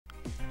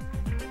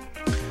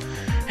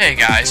Hey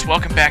guys,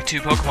 welcome back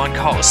to Pokemon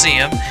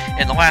Colosseum.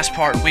 In the last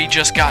part, we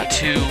just got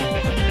to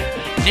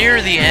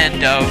near the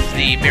end of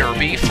the Miror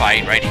B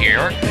fight right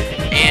here,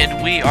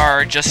 and we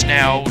are just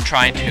now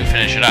trying to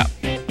finish it up.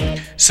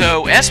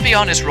 So,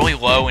 Espeon is really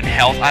low in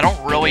health. I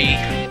don't really...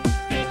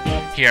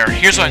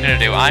 Here's what I'm going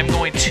to do. I'm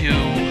going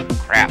to...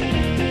 Crap. Do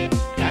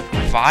I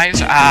have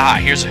revives? Ah,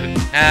 here's a...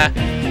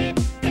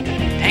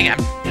 Dang it.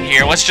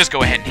 Here, let's just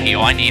go ahead and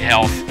heal. I need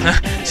health.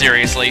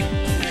 Seriously.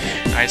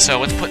 Alright, so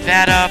let's put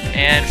that up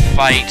and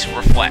fight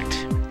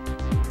Reflect.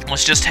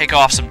 Let's just take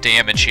off some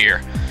damage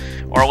here.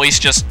 Or at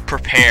least just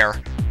prepare.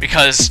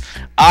 Because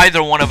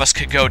either one of us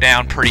could go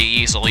down pretty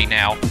easily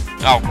now.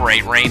 Oh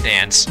great, Rain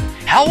Dance.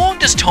 How long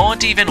does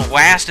Taunt even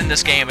last in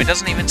this game? It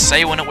doesn't even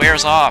say when it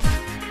wears off.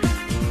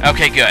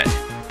 Okay, good.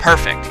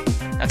 Perfect.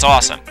 That's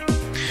awesome.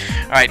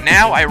 Alright,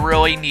 now I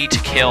really need to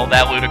kill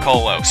that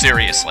Ludicolo.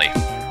 Seriously.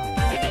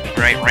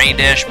 Alright, Rain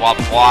Dish, blah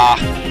blah blah.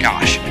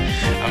 Gosh.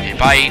 Okay,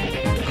 Bite.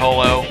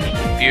 Colo,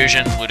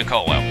 Fusion,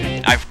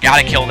 Ludicolo. I've got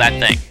to kill that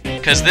thing,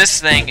 because this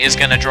thing is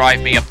going to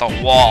drive me up the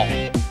wall.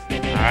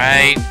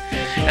 Alright?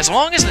 As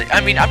long as...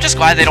 I mean, I'm just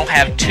glad they don't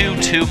have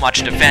too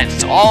much defense.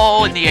 It's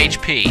all in the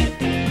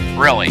HP.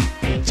 Really.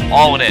 It's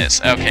all it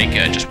is. Okay,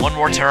 good. Just one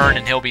more turn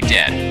and he'll be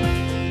dead.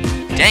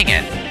 Dang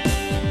it.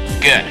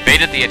 Good.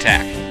 Evaded the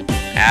attack.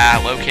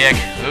 Ah, low kick.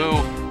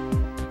 Ooh.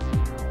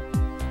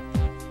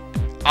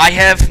 I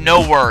have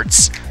no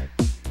words.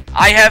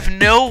 I have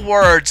no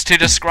words to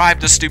describe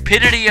the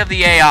stupidity of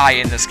the AI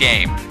in this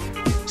game.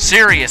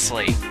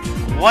 Seriously.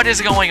 What is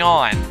going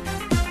on?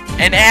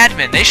 And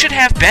admin, they should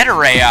have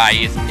better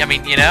AI. I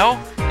mean, you know?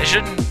 They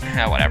shouldn't...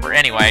 whatever.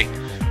 Anyway.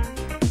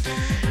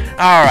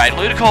 Alright,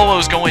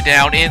 Ludicolo's going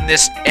down in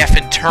this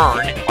effing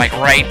turn. Like,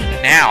 right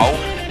now.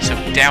 So,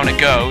 down it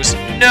goes.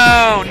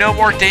 No! No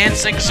more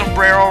dancing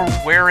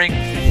sombrero-wearing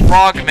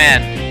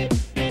frogmen.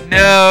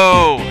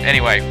 No!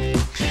 Anyway.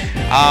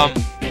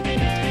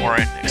 More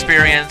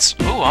experience.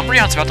 Ooh,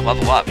 Umbreon's about to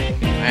level up.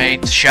 Right,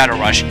 Shadow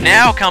Rush.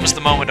 Now comes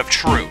the moment of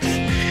truth.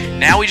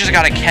 Now we just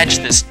gotta catch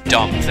this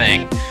dumb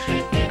thing.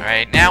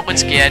 Alright, now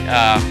let's get,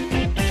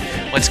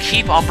 let's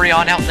keep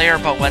Umbreon out there,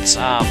 but let's,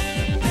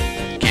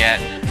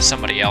 get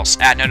somebody else.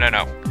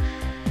 No.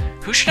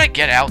 Who should I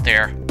get out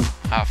there?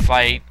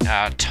 Fight,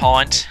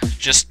 taunt,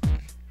 just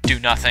do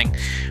nothing.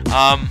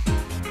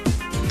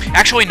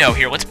 Actually, no,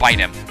 here, let's bite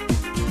him.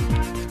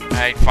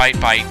 Alright,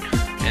 fight, bite.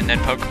 And then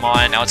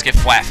Pokemon. Now let's get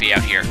Flaffy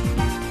out here.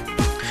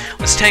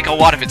 Let's take a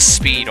lot of its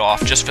speed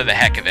off just for the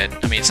heck of it.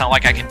 I mean, it's not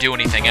like I can do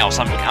anything else.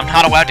 I'm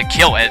not allowed to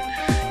kill it,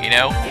 you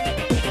know?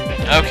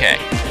 Okay.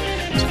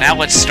 So now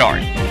let's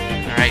start.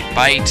 Alright,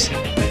 bite.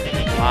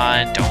 Come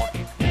on, don't...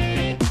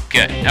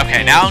 Good.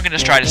 Okay, now I'm going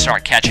to try to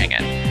start catching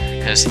it.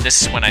 Because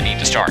this is when I need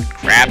to start.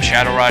 Grab,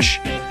 Shadow Rush.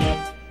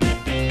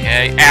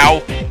 Okay,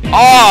 ow!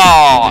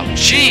 Oh,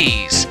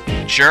 jeez!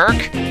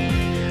 Jerk.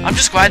 I'm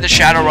just glad the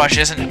Shadow Rush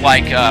isn't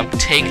like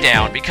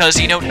takedown, because,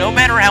 you know, no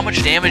matter how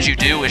much damage you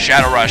do with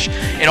Shadow Rush,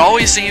 it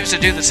always seems to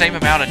do the same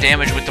amount of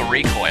damage with the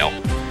recoil.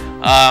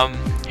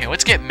 Here,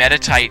 let's get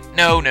Meditite.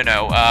 No.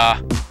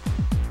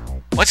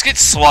 Let's get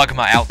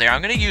Slugma out there.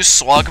 I'm going to use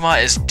Slugma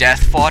as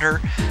death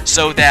fodder,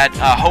 so that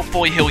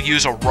hopefully he'll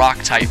use a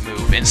rock-type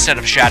move instead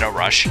of Shadow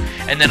Rush,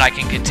 and then I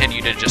can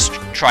continue to just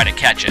try to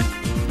catch it.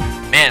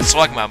 Man,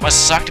 Slugma,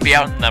 must suck to be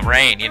out in the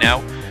rain, you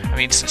know? I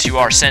mean, since you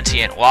are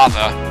sentient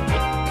lava.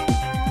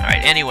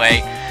 Alright,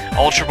 anyway,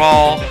 Ultra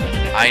Ball,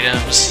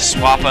 items,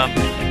 swap them,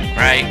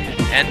 right?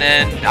 And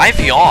then, I have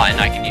Yawn,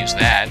 I can use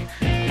that.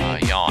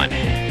 Yawn.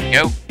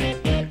 Go.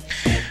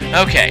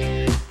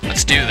 Okay,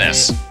 let's do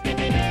this.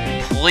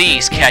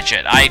 Please catch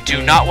it. I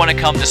do not want to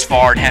come this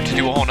far and have to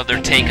do a whole other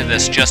take of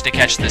this just to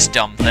catch this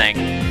dumb thing.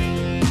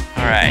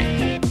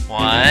 Alright,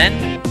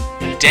 one.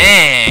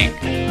 Dang.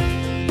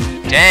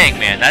 Dang,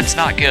 man, that's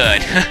not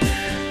good.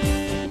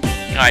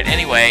 Alright,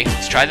 anyway,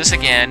 let's try this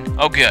again.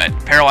 Oh, good.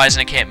 Paralyzed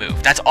and it can't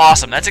move. That's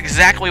awesome. That's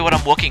exactly what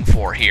I'm looking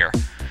for here.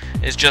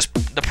 Is just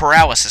the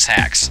paralysis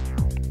hacks.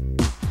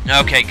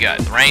 Okay,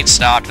 good. The rain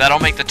stopped. That'll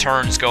make the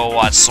turns go a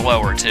lot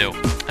slower, too.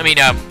 I mean,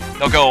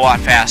 they'll go a lot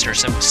faster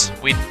since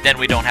we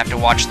don't have to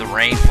watch the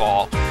rain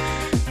fall.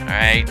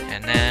 Alright,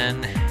 and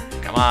then...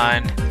 Come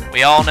on.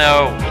 We all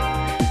know.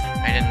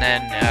 Alright, and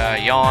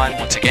then, Yawn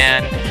once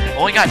again.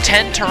 Only got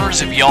 10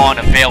 turns of Yawn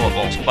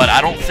available, but I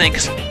don't think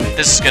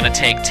this is going to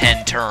take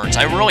 10 turns.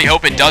 I really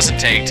hope it doesn't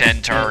take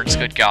 10 turns,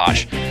 good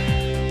gosh.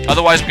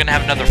 Otherwise, we're going to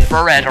have another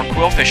Furret or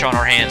Quillfish on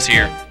our hands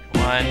here.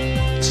 1,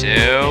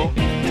 2,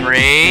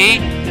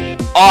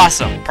 3.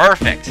 Awesome,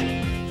 perfect.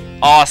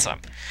 Awesome.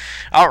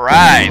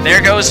 Alright,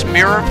 there goes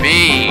Miror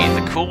B,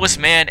 the coolest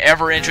man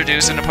ever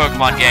introduced in a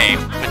Pokemon game,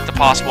 with the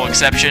possible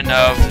exception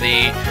of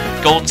the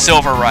Gold and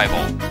Silver rival.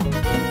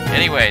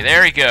 Anyway,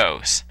 there he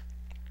goes.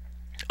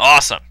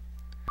 Awesome.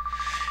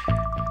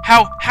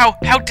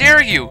 How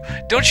dare you?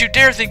 Don't you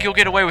dare think you'll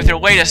get away with your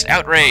latest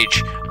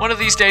outrage. One of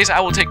these days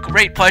I will take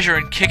great pleasure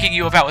in kicking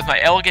you about with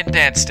my elegant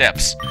dance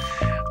steps.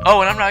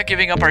 Oh, and I'm not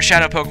giving up our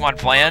Shadow Pokemon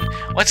plan.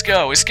 Let's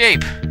go,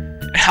 escape.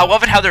 I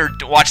love it how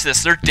watch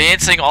this, they're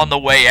dancing on the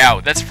way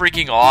out. That's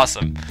freaking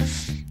awesome.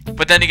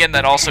 But then again,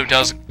 that also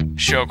does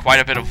show quite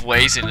a bit of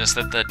laziness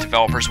that the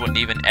developers wouldn't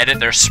even edit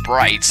their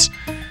sprites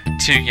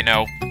to, you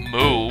know,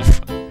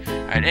 move.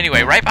 Alright,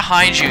 anyway, right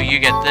behind you, you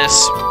get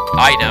this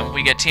item.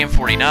 We get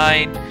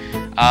TM49.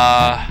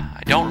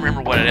 I don't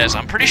remember what it is.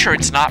 I'm pretty sure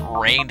it's not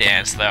Rain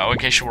Dance, though, in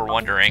case you were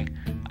wondering.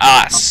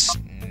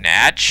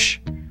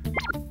 Snatch.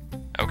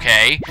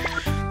 Okay.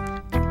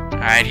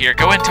 Alright, here,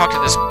 go ahead and talk to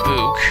this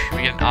Book.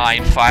 We get an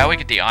Iron File. We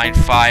get the Iron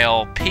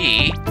File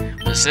P.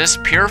 What is this?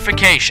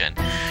 Purification.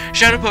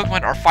 Shadow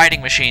Pokemon are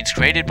fighting machines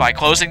created by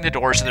closing the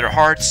doors to their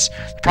hearts.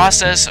 The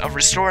process of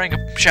restoring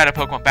a Shadow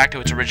Pokemon back to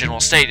its original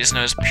state is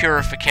known as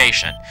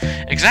purification.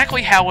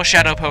 Exactly how a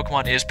Shadow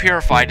Pokemon is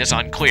purified is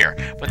unclear,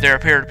 but there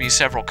appear to be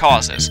several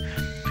causes.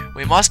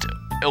 We must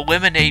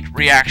eliminate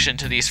reaction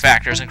to these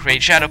factors and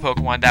create Shadow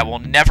Pokemon that will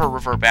never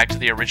revert back to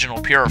the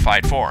original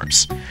purified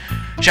forms.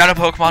 Shadow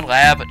Pokemon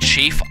Lab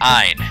Chief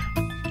Ein.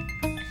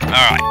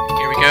 Alright,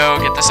 here we go.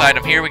 Get this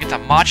item here. We get the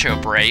Macho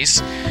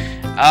Brace.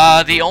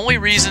 The only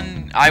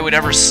reason I would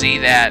ever see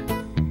that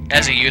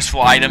as a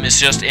useful item is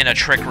just in a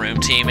Trick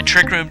Room team, and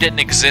Trick Room didn't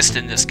exist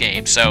in this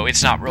game, so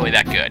it's not really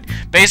that good.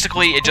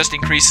 Basically, it just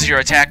increases your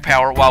attack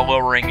power while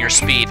lowering your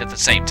speed at the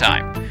same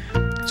time.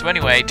 So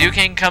anyway,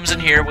 Duking comes in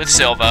here with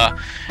Silva,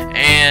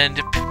 and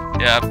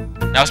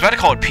I was about to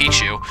call it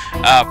Pichu.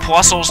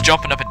 Plusle's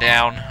jumping up and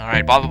down.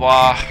 Alright, blah blah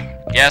blah.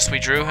 Yes, we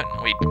drove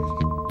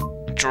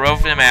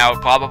him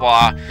out, blah blah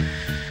blah.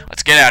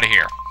 Let's get out of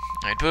here.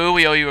 Alright, Boo,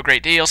 we owe you a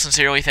great deal.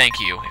 Sincerely, thank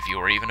you. If you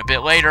were even a bit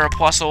later,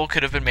 Plusle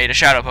could have been made a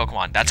Shadow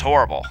Pokemon. That's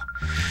horrible.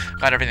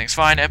 Glad everything's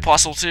fine, and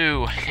Plusle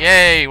too.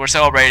 Yay, we're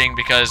celebrating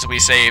because we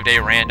saved a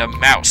random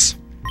mouse.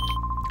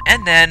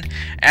 And then,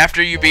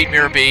 after you beat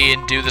Miror B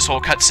and do this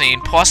whole cutscene,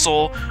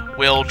 Plusle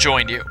will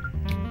join you.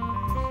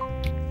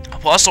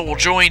 Plusle will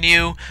join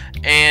you,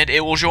 and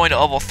it will join at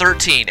level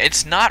 13.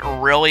 It's not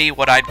really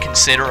what I'd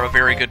consider a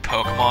very good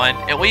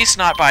Pokemon, at least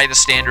not by the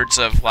standards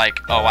of,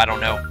 like, oh, I don't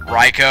know,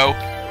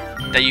 Raikou.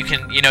 That you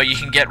can, you know, you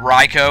can get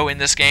Raikou in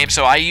this game,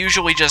 so I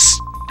usually just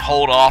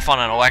hold off on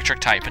an electric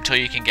type until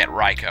you can get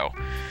Raikou.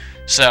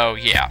 So,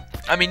 yeah.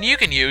 I mean, you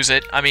can use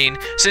it. I mean,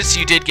 since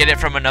you did get it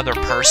from another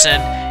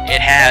person,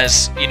 it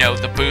has, you know,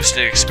 the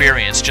boosted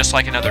experience, just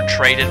like another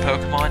traded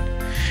Pokemon.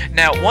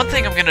 Now, one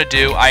thing I'm gonna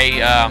do,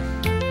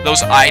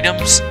 those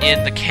items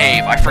in the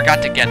cave, I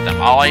forgot to get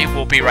them. I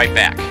will be right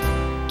back.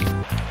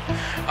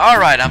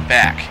 Alright, I'm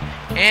back.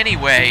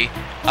 Anyway,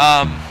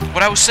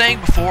 what I was saying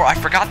before, I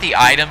forgot the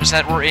items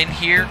that were in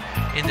here,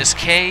 in this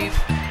cave,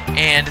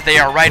 and they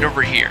are right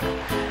over here.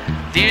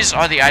 These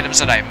are the items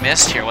that I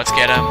missed here. Let's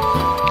get them.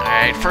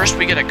 Alright, first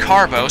we get a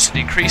Carbos. It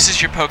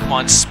increases your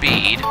Pokemon's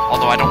speed,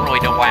 although I don't really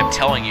know why I'm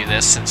telling you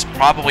this, since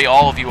probably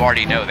all of you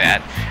already know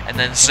that. And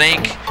then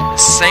Zinc,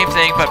 same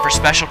thing, but for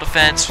special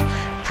defense.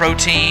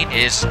 Protein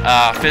is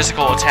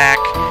physical attack,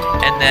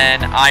 and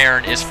then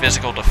Iron is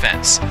physical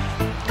defense.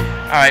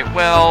 Alright,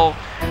 well,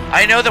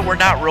 I know that we're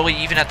not really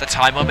even at the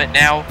time limit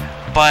now,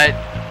 but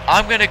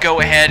I'm gonna go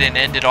ahead and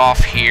end it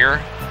off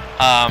here.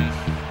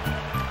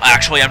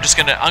 Actually, I'm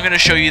gonna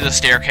show you the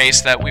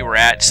staircase that we were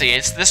at. See,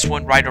 it's this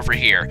one right over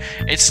here.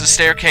 It's the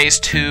staircase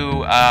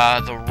to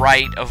the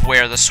right of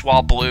where the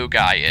Swablu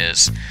guy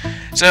is.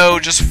 So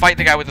just fight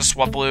the guy with the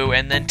Swablu,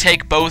 and then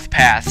take both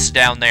paths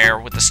down there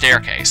with the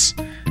staircase,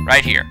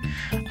 right here.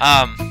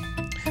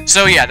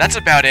 So yeah, that's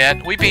about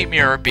it. We beat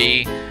Miror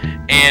B,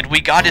 and we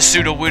got his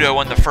Sudowoodo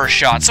on the first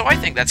shot, so I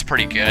think that's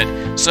pretty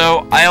good.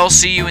 So I'll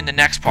see you in the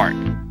next part.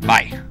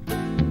 Bye.